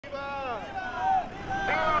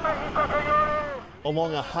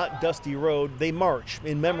Along a hot, dusty road, they march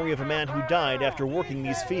in memory of a man who died after working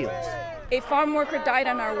these fields. A farm worker died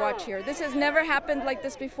on our watch here. This has never happened like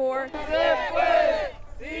this before.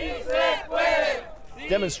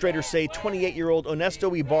 Demonstrators say 28-year-old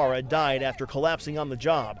Ernesto Ibarra died after collapsing on the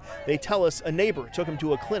job. They tell us a neighbor took him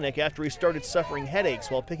to a clinic after he started suffering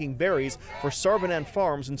headaches while picking berries for Sarbanan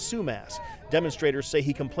Farms in Sumas. Demonstrators say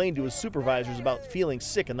he complained to his supervisors about feeling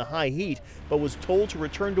sick in the high heat, but was told to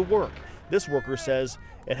return to work. This worker says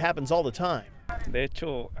it happens all the time.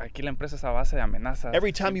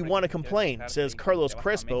 Every time you want to complain, says Carlos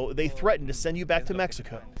Crespo, they threaten to send you back to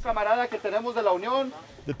Mexico.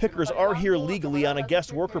 The pickers are here legally on a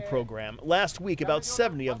guest worker program. Last week, about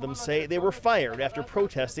 70 of them say they were fired after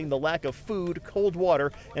protesting the lack of food, cold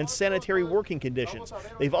water, and sanitary working conditions.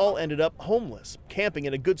 They've all ended up homeless, camping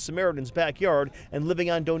in a Good Samaritan's backyard and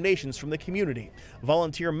living on donations from the community.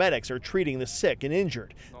 Volunteer medics are treating the sick and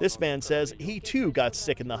injured. This man says he too got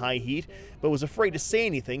sick in the high heat, but was afraid to say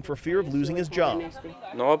anything for fear of losing his job.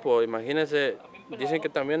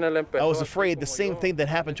 I was afraid the same thing that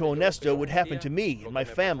happened to Ernesto would happen to me, and my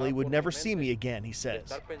family would never see me again, he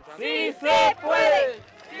says.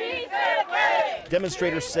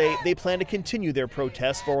 Demonstrators say they plan to continue their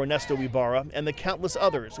protests for Ernesto Ibarra and the countless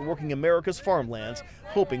others working America's farmlands,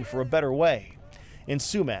 hoping for a better way. In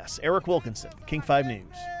Sumas, Eric Wilkinson, King 5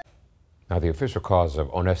 News. Now, the official cause of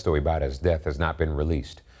Ernesto Ibarra's death has not been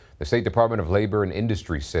released. The State Department of Labor and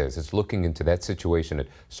Industry says it's looking into that situation at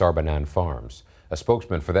Sarbanan Farms. A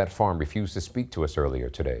spokesman for that farm refused to speak to us earlier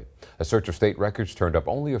today. A search of state records turned up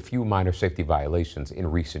only a few minor safety violations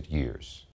in recent years.